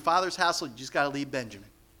back to your father's household. You just got to leave Benjamin.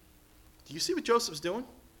 Do you see what Joseph's doing?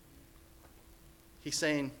 He's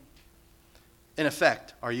saying, in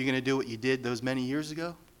effect, are you going to do what you did those many years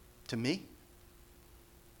ago to me?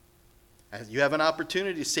 As you have an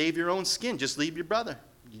opportunity to save your own skin, just leave your brother.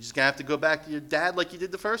 You're just going to have to go back to your dad like you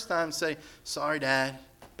did the first time and say, sorry, Dad.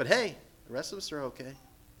 But hey, the rest of us are okay.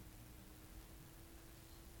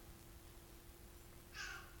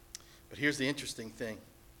 But here's the interesting thing.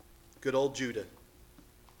 Good old Judah.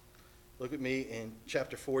 Look at me in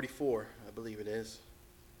chapter 44, I believe it is.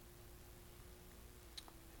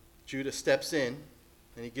 Judah steps in,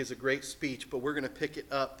 and he gives a great speech, but we're going to pick it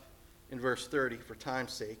up in verse 30 for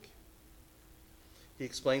time's sake. He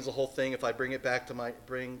explains the whole thing. If I go back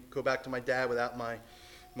to my dad without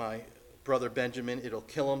my brother Benjamin, it'll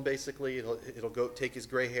kill him basically. It'll go take his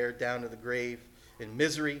gray hair down to the grave in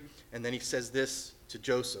misery. And then he says this to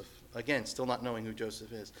Joseph. Again, still not knowing who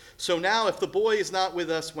Joseph is. So now if the boy is not with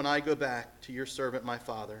us when I go back to your servant my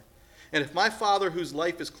father, and if my father, whose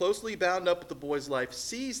life is closely bound up with the boy's life,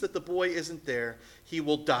 sees that the boy isn't there, he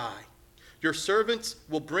will die. Your servants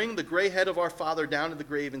will bring the gray head of our father down to the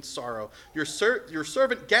grave in sorrow. Your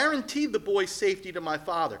servant guaranteed the boy's safety to my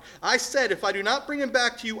father. I said, if I do not bring him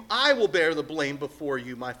back to you, I will bear the blame before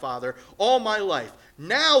you, my father, all my life.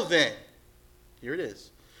 Now then, here it is.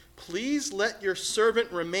 Please let your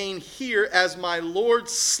servant remain here as my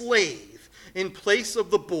Lord's slave in place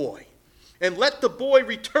of the boy. And let the boy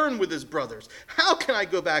return with his brothers. How can I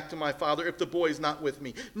go back to my father if the boy is not with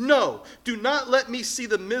me? No, do not let me see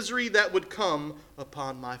the misery that would come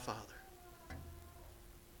upon my father.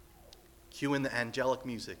 Cue in the angelic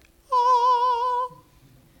music. Oh.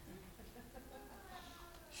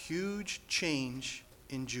 Huge change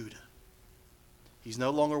in Judah. He's no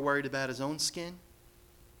longer worried about his own skin.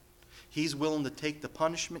 He's willing to take the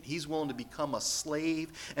punishment. He's willing to become a slave.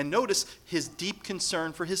 And notice his deep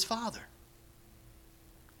concern for his father.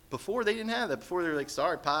 Before, they didn't have that. Before, they were like,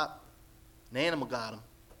 sorry, Pop. An animal got him.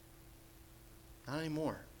 Not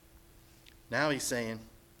anymore. Now he's saying,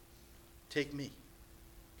 take me.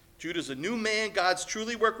 Judah's a new man. God's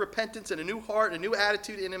truly worked repentance and a new heart and a new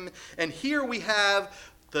attitude in him. And here we have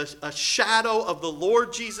a shadow of the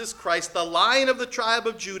Lord Jesus Christ, the Lion of the tribe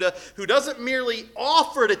of Judah, who doesn't merely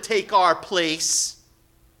offer to take our place,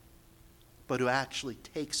 but who actually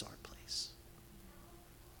takes our place.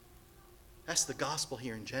 That's the gospel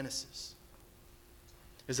here in Genesis,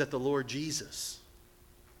 is that the Lord Jesus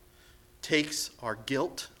takes our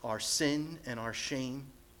guilt, our sin, and our shame,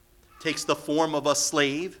 takes the form of a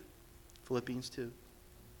slave, Philippians 2,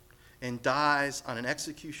 and dies on an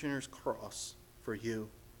executioner's cross for you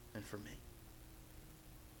and for me.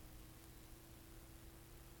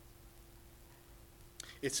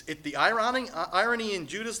 The irony in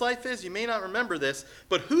Judah's life is, you may not remember this,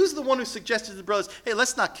 but who's the one who suggested to the brothers, hey,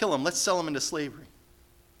 let's not kill him, let's sell him into slavery?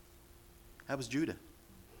 That was Judah.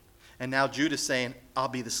 And now Judah's saying, I'll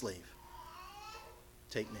be the slave.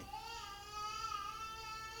 Take me.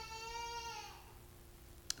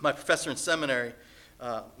 My professor in seminary,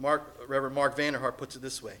 Reverend Mark Vanderhart, puts it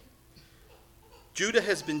this way. Judah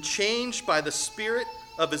has been changed by the spirit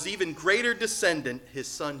of his even greater descendant, his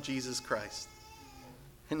son Jesus Christ.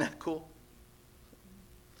 Isn't that cool?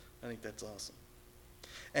 I think that's awesome.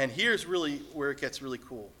 And here's really where it gets really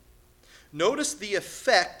cool. Notice the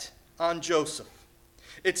effect on Joseph.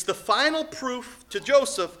 It's the final proof to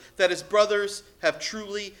Joseph that his brothers have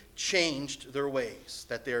truly changed their ways,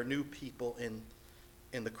 that they are new people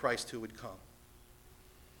in the Christ who would come.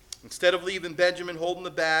 Instead of leaving Benjamin holding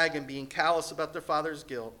the bag and being callous about their father's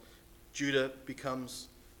guilt, Judah becomes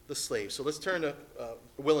the slave. So let's turn to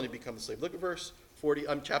willing to become the slave. Look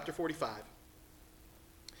at chapter 45.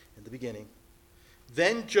 In the beginning.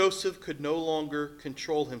 Then Joseph could no longer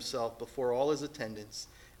control himself before all his attendants,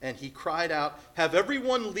 and he cried out, "Have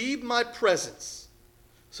everyone leave my presence."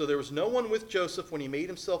 So there was no one with Joseph when he made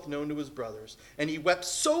himself known to his brothers. And he wept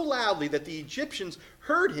so loudly that the Egyptians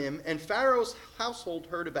heard him, and Pharaoh's household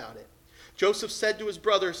heard about it. Joseph said to his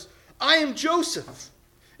brothers, "I am Joseph.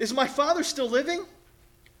 Is my father still living?"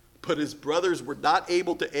 But his brothers were not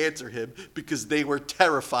able to answer him because they were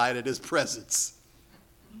terrified at his presence.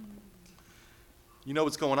 You know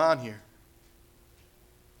what's going on here?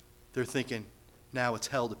 They're thinking, now it's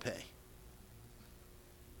hell to pay.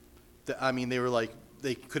 They were like,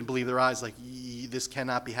 they couldn't believe their eyes, like, this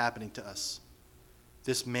cannot be happening to us.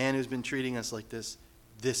 This man who's been treating us like this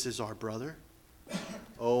is our brother?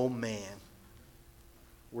 Oh man,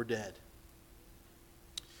 we're dead.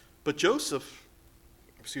 But it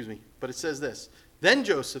says this. Then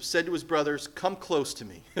Joseph said to his brothers, "Come close to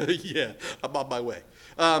me." Yeah, I'm on my way.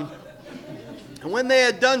 And when they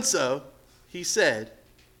had done so, he said,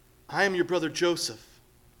 "I am your brother Joseph,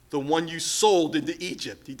 the one you sold into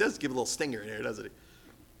Egypt." He does give a little stinger in there, doesn't he?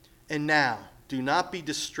 "And now, do not be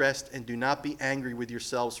distressed and do not be angry with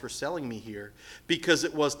yourselves for selling me here, because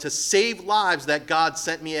it was to save lives that God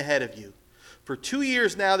sent me ahead of you. For 2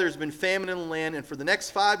 years now there's been famine in the land, and for the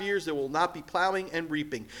next 5 years there will not be plowing and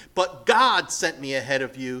reaping. But God sent me ahead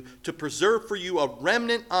of you to preserve for you a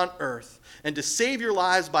remnant on earth, and to save your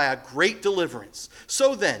lives by a great deliverance.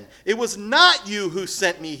 So then, it was not you who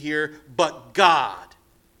sent me here, but God.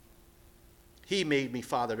 He made me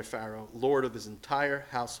father to Pharaoh, lord of his entire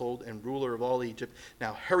household and ruler of all Egypt.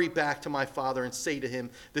 Now hurry back to my father and say to him,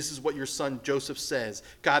 'This is what your son Joseph says.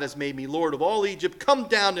 God has made me lord of all Egypt. Come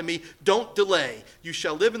down to me. Don't delay. You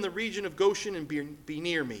shall live in the region of Goshen and be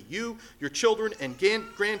near me. You, your children and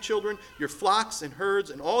grandchildren, your flocks and herds,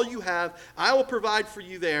 and all you have, I will provide for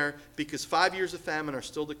you there, because 5 years of famine are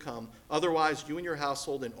still to come. Otherwise, you and your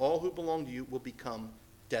household and all who belong to you will become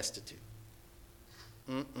destitute.'"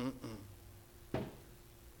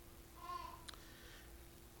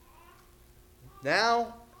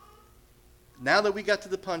 Now that we got to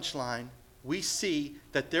the punchline, we see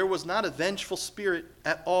that there was not a vengeful spirit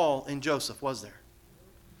at all in Joseph, was there?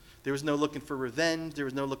 There was no looking for revenge. There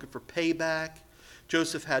was no looking for payback.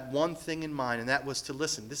 Joseph had one thing in mind, and that was to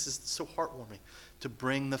listen. This is so heartwarming, to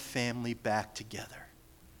bring the family back together.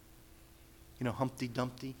 You know, Humpty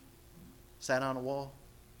Dumpty sat on a wall.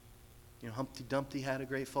 You know, Humpty Dumpty had a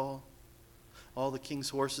great fall. All the king's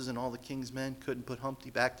horses and all the king's men couldn't put Humpty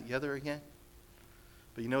back together again.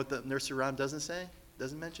 But you know what the nursery rhyme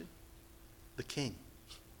doesn't mention? The king.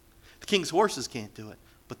 The king's horses can't do it,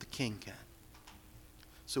 but the king can.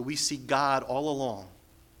 So we see God all along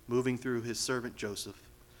moving through his servant Joseph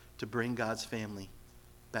to bring God's family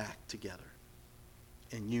back together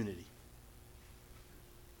in unity.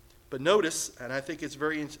 But notice, and I think it's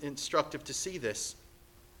very instructive to see this,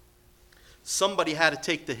 somebody had to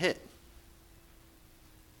take the hit,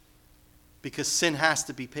 because sin has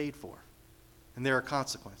to be paid for. And there are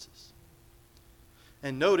consequences.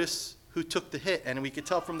 And notice who took the hit, and we could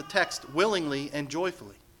tell from the text, willingly and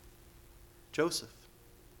joyfully. Joseph.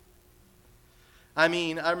 I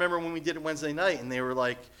remember when we did it Wednesday night, and they were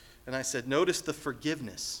like, and I said, notice the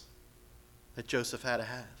forgiveness that Joseph had to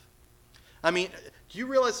have. Do you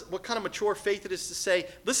realize what kind of mature faith it is to say,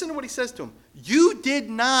 listen to what he says to him, "You did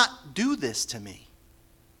not do this to me."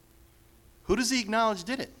 Who does he acknowledge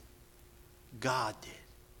did it? God did.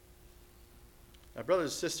 Now,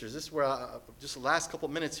 brothers and sisters, this is where just the last couple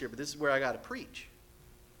minutes here, but this is where I got to preach.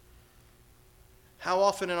 How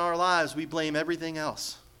often in our lives we blame everything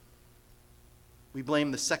else? We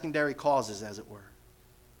blame the secondary causes, as it were.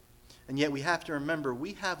 And yet we have to remember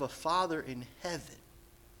we have a Father in heaven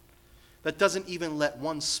that doesn't even let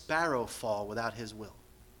one sparrow fall without his will.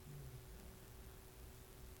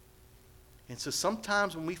 And so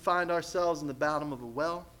sometimes when we find ourselves in the bottom of a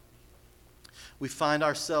well, we find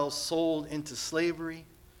ourselves sold into slavery,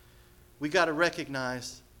 we got to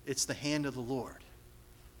recognize it's the hand of the Lord.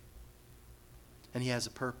 And he has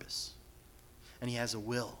a purpose. And he has a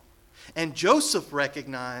will. And Joseph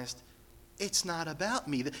recognized, it's not about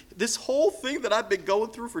me. This whole thing that I've been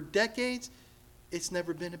going through for decades, it's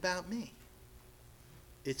never been about me.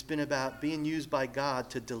 It's been about being used by God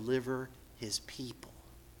to deliver his people.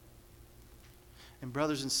 And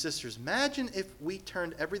brothers and sisters, imagine if we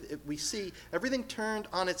see everything turned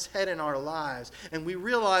on its head in our lives, and we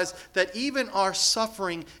realize that even our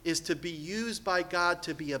suffering is to be used by God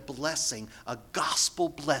to be a blessing, a gospel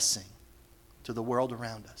blessing to the world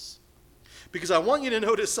around us. Because I want you to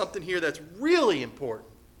notice something here that's really important.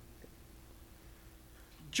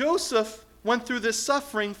 Joseph went through this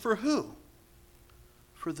suffering for who?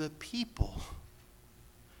 For the people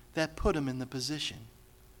that put him in the position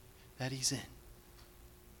that he's in.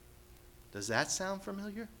 Does that sound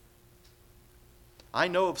familiar? I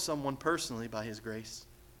know of someone personally, by his grace,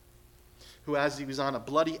 who, as he was on a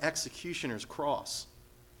bloody executioner's cross,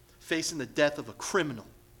 facing the death of a criminal,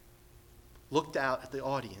 looked out at the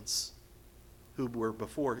audience who were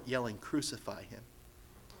before yelling, "Crucify him."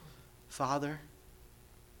 "Father,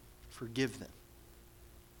 forgive them,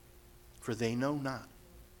 for they know not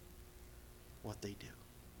what they do."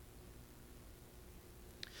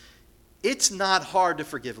 It's not hard to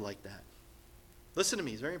forgive like that. Listen to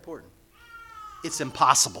me, it's very important. It's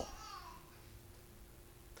impossible.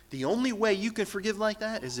 The only way you can forgive like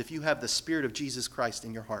that is if you have the Spirit of Jesus Christ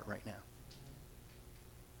in your heart right now.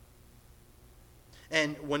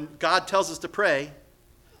 And when God tells us to pray,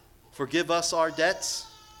 forgive us our debts,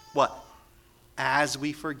 what? As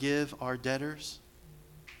we forgive our debtors.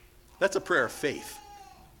 That's a prayer of faith.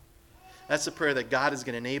 That's a prayer that God is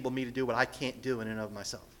going to enable me to do what I can't do in and of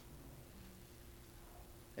myself.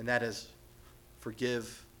 And that is,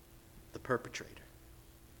 forgive the perpetrator,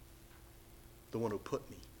 the one who put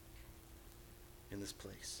me in this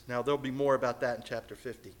place. Now, there'll be more about that in chapter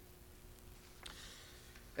 50.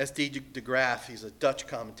 S.D. de Graaf, he's a Dutch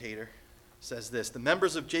commentator, says this: "The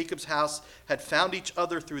members of Jacob's house had found each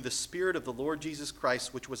other through the Spirit of the Lord Jesus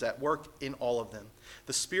Christ, which was at work in all of them.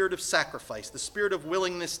 The spirit of sacrifice, the spirit of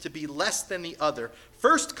willingness to be less than the other,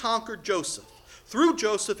 first conquered Joseph. Through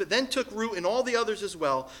Joseph, it then took root in all the others as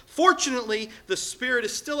well. Fortunately, the Spirit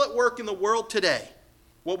is still at work in the world today.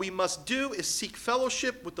 What we must do is seek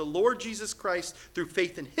fellowship with the Lord Jesus Christ through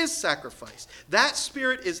faith in his sacrifice. That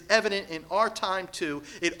Spirit is evident in our time too.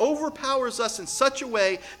 It overpowers us in such a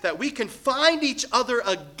way that we can find each other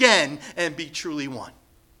again and be truly one.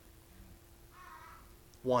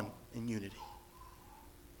 One in unity.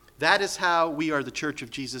 That is how we are the Church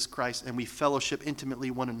of Jesus Christ, and we fellowship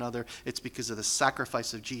intimately one another. It's because of the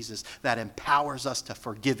sacrifice of Jesus that empowers us to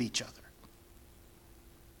forgive each other,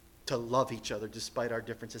 to love each other despite our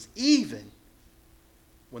differences, even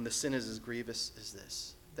when the sin is as grievous as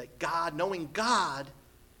this. That God, knowing God,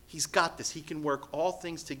 he's got this. He can work all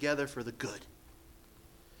things together for the good.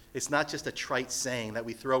 It's not just a trite saying that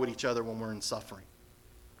we throw at each other when we're in suffering.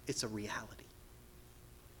 It's a reality.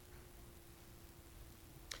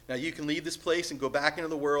 Now, you can leave this place and go back into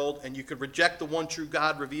the world, and you could reject the one true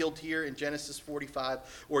God revealed here in Genesis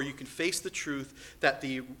 45, or you can face the truth that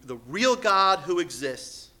the real God who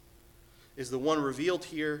exists is the one revealed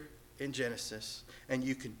here in Genesis, and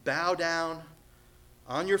you can bow down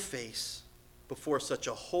on your face before such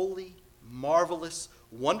a holy, marvelous,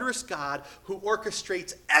 wondrous God who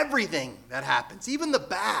orchestrates everything that happens, even the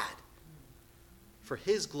bad, for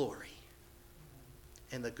his glory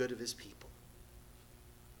and the good of his people.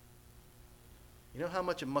 You know how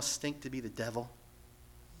much it must stink to be the devil?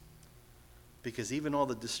 Because even all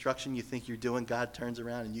the destruction you think you're doing, God turns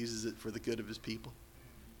around and uses it for the good of his people.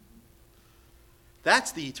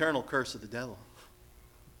 That's the eternal curse of the devil.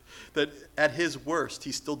 That at his worst,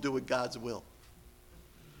 he's still doing God's will.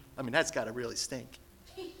 I mean, that's got to really stink.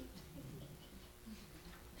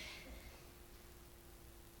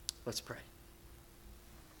 Let's pray.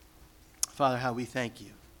 Father, how we thank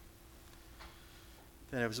you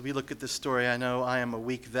that as we look at this story, I know I am a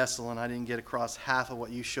weak vessel and I didn't get across half of what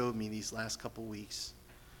you showed me these last couple weeks.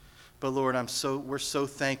 But Lord, we're so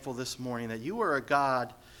thankful this morning that you are a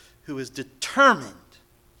God who is determined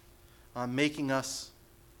on making us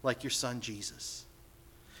like your Son Jesus.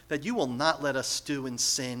 That you will not let us stew in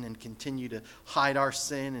sin and continue to hide our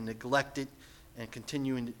sin and neglect it and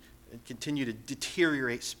continue to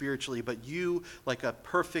deteriorate spiritually, but you, like a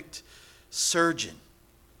perfect surgeon,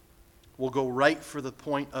 will go right for the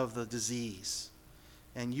point of the disease,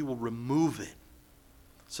 and you will remove it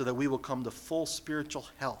so that we will come to full spiritual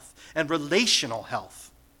health and relational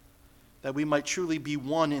health, that we might truly be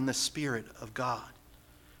one in the Spirit of God,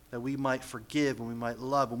 that we might forgive and we might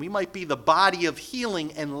love, and we might be the body of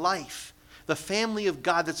healing and life the family of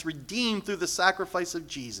God that's redeemed through the sacrifice of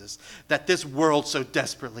Jesus that this world so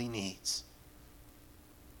desperately needs.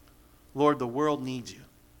 Lord, the world needs you,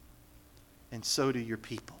 and so do your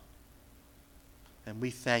people. And we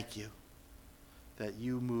thank you that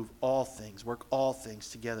you move all things, work all things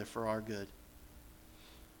together for our good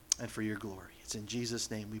and for your glory. It's in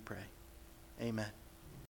Jesus' name we pray. Amen.